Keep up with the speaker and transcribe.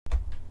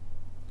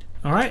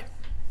All right.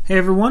 Hey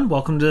everyone,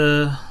 welcome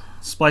to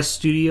Splice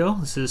Studio.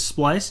 This is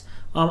Splice.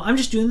 I'm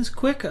just doing this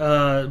quick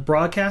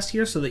broadcast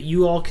here so that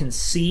you all can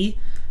see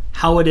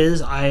how it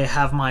is. I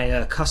have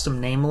my custom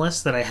name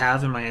list that I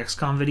have in my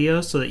XCOM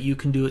videos so that you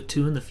can do it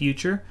too in the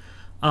future.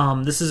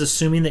 This is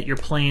assuming that you're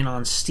playing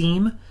on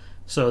Steam,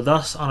 so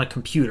thus on a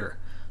computer.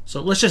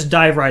 So let's just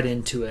dive right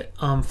into it.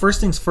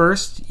 First things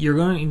first, you're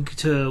going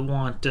to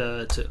want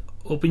to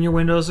open your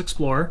Windows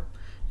Explorer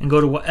and go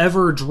to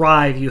whatever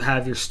drive you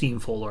have your Steam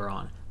folder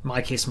on. In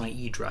my case, my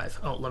E drive.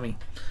 Oh, let me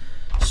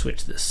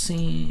switch this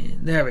scene.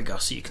 There we go,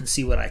 so you can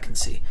see what I can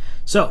see.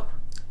 So,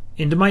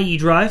 into my E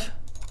drive,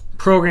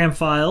 Program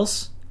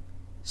Files,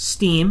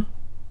 Steam,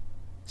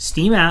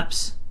 Steam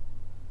Apps,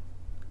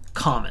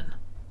 Common,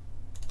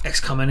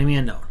 XCOM Enemy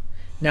Unknown.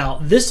 Now,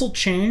 this will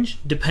change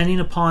depending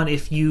upon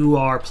if you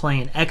are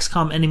playing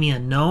XCOM Enemy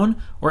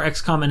Unknown or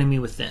XCOM Enemy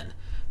Within.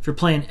 If you're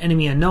playing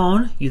Enemy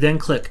Unknown, you then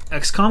click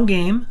XCOM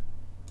Game,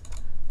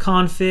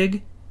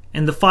 Config,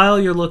 and the file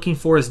you're looking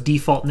for is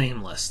default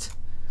name list.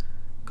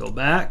 Go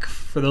back.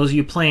 For those of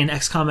you playing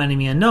XCOM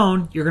Enemy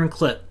Unknown, you're going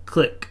to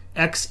click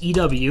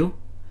XEW,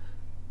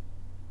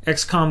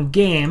 XCOM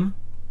Game,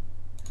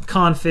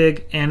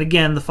 Config, and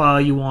again, the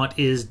file you want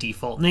is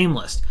default name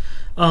list.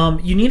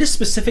 You need a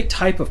specific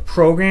type of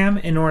program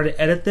in order to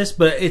edit this,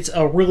 but it's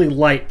a really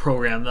light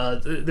program.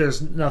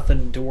 There's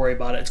nothing to worry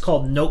about it. It's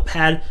called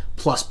Notepad++.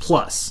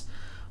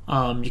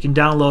 You can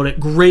download it.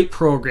 Great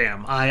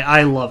program.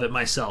 I love it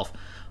myself.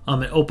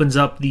 It opens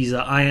up these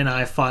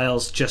INI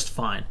files just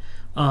fine.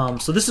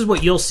 So this is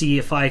what you'll see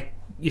if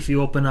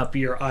you open up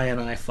your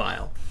INI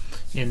file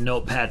in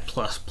Notepad++.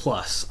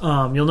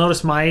 You'll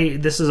notice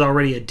this is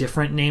already a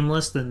different name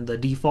list than the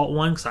default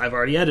one because I've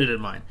already edited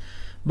mine.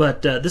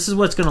 But this is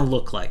what it's going to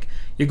look like.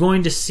 You're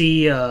going to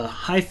see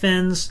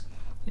hyphens,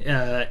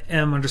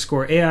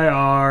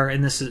 M_AIR,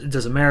 and it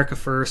does America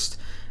first,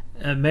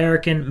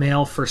 American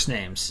male first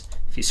names.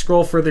 If you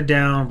scroll further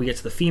down, we get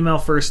to the female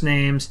first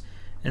names,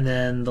 and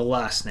then the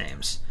last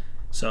names.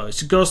 So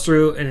it goes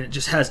through and it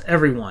just has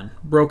everyone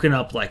broken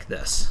up like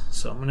this.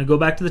 So I'm going to go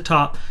back to the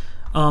top.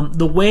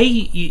 The way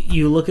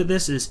you look at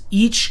this is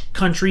each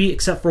country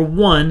except for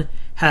one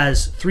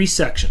has 3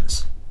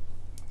 sections.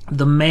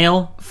 The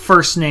male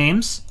first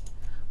names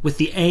with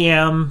the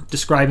AM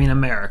describing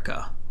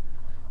America.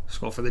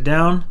 Scroll further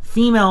down.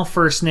 Female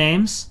first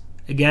names,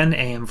 again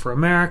AM for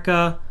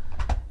America.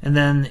 And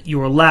then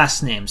your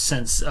last names,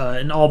 since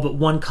in all but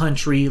one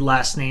country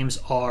last names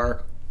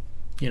are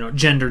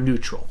gender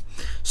neutral.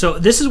 So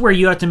this is where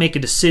you have to make a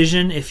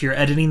decision if you're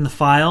editing the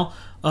file.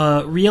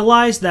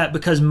 Realize that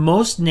because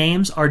most last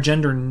names are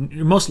gender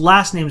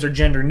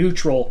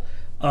neutral,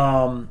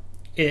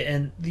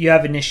 and you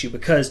have an issue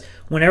because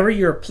whenever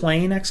you're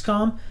playing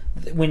XCOM,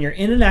 when you're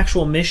in an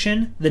actual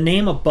mission, the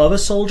name above a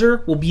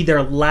soldier will be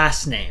their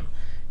last name.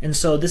 And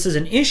so this is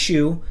an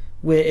issue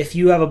if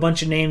you have a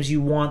bunch of names you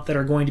want that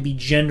are going to be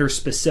gender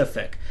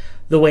specific.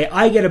 The way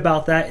I get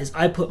about that is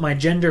I put my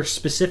gender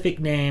specific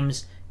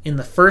names in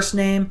the first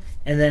name,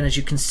 and then as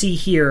you can see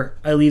here,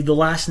 I leave the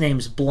last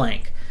names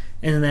blank.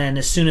 And then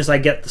as soon as I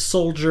get the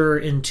soldier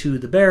into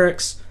the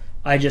barracks,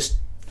 I just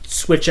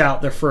switch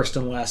out their first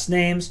and last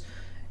names,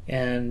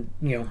 and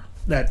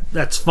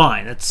that's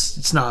fine.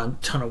 It's not a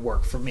ton of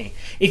work for me.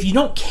 If you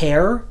don't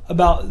care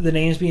about the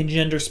names being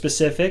gender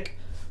specific,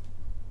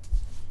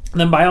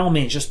 then by all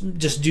means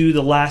just do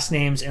the last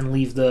names and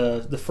leave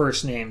the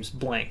first names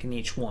blank in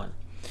each one.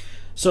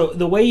 So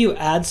the way you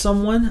add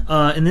someone,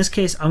 in this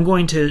case, I'm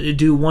going to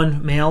do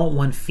one male,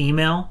 one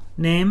female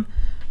name.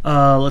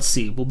 Let's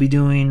see, we'll be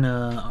doing,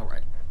 all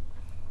right.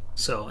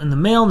 So in the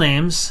male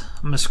names,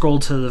 I'm going to scroll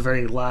to the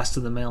very last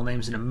of the male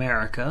names in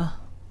America.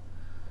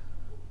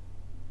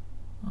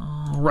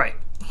 All right,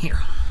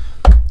 here.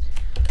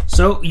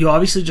 So you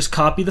obviously just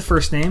copy the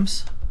first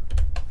names.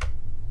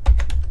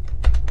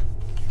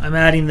 I'm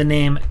adding the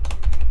name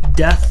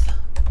Death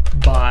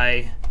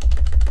by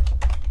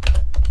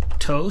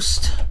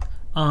Toast.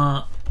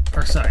 Or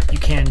sorry, you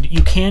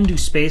can do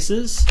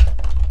spaces.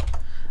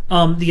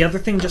 The other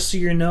thing, just so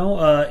you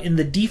know, in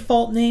the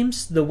default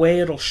names, the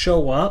way it'll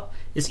show up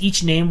is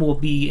each name will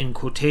be in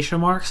quotation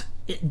marks.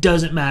 It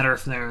doesn't matter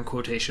if they're in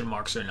quotation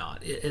marks or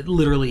not. It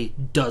literally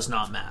does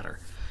not matter.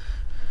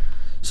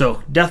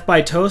 So Death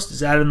by Toast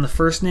is added in the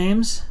first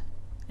names,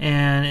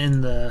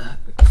 and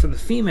for the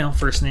female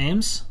first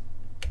names,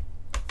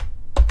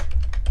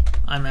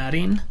 I'm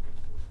adding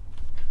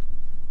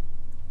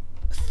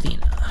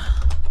Athena.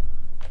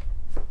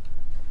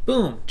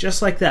 Boom,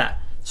 just like that.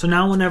 So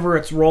now whenever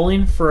it's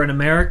rolling for an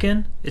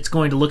American, it's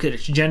going to look at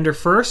its gender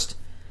first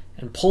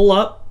and pull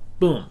up,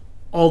 boom,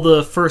 all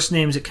the first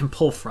names it can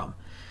pull from.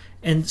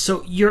 And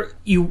so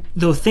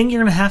the thing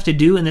you're going to have to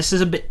do, and this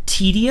is a bit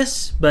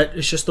tedious, but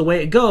it's just the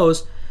way it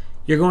goes,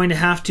 you're going to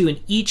have to, in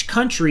each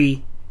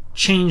country,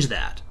 change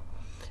that.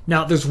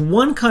 Now, there's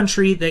one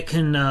country that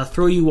can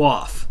throw you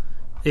off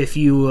if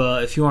you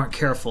aren't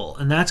careful,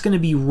 and that's going to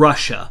be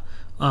Russia,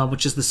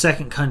 which is the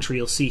second country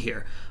you'll see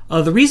here.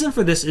 The reason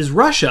for this is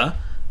Russia,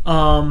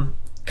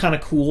 kind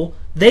of cool,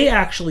 they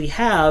actually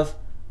have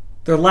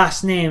their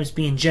last names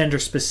being gender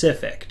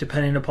specific.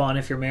 Depending upon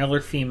if you're male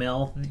or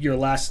female, your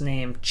last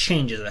name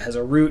changes. It has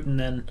a root and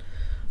then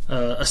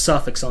a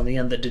suffix on the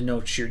end that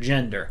denotes your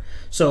gender.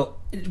 So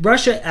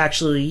Russia,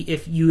 actually,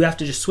 if you have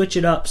to just switch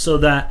it up so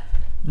that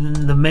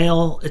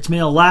it's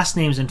male last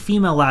names and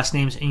female last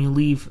names, and you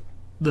leave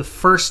the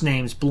first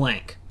names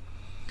blank.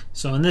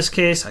 So in this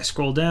case, I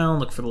scroll down,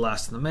 look for the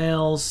last of the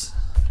males.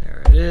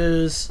 There it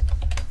is.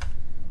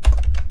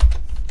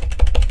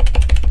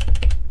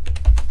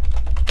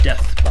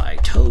 Death by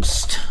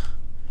toast.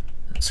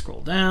 And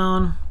scroll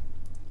down.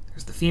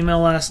 There's the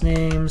female last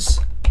names.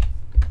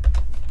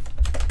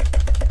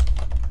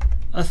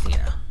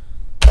 Athena.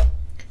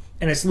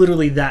 And it's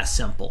literally that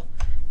simple.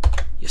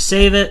 You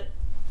save it,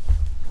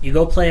 you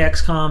go play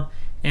XCOM,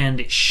 and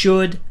it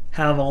should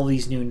have all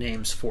these new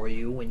names for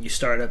you when you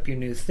start up your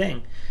new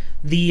thing.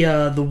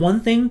 The one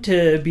thing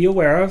to be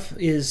aware of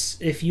is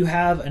if you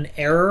have an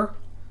error,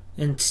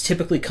 and it's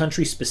typically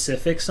country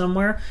specific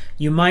somewhere,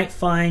 you might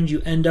find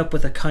you end up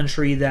with a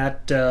country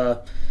that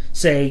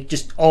say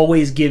just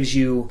always gives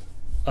you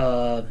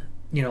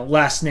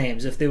last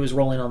names. If they was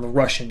rolling on the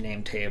Russian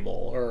name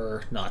table,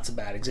 or no, it's a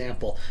bad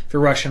example. If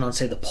you're Russian on,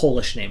 say, the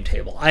Polish name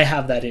table, I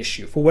have that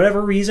issue. For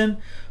whatever reason,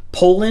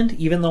 Poland,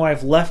 even though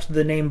I've left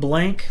the name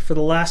blank for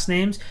the last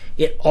names,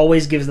 it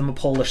always gives them a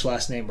Polish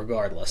last name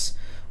regardless.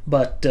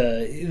 But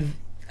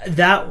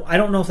that, I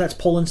don't know if that's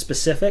Poland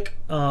specific,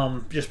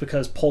 just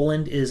because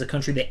Poland is a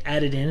country they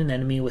added in an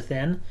enemy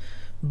within.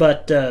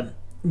 But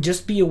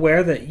just be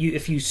aware that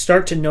if you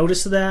start to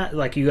notice that,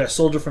 like you got a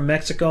soldier from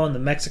Mexico and the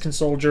Mexican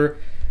soldier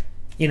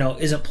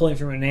isn't pulling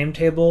from your name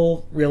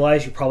table,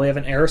 realize you probably have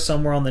an error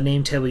somewhere on the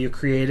name table you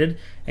created,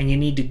 and you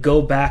need to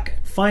go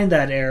back, find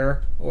that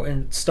error,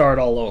 and start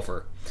all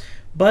over.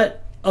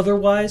 But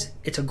otherwise,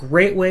 it's a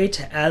great way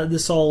to add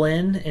this all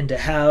in and to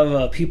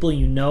have people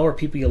you know or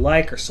people you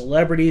like or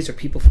celebrities or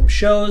people from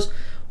shows,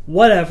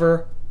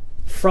 whatever,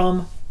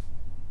 from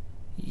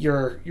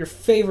your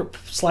favorite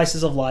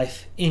slices of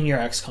life in your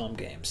XCOM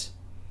games.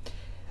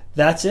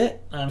 That's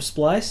it. I'm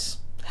Splice.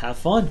 Have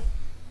fun.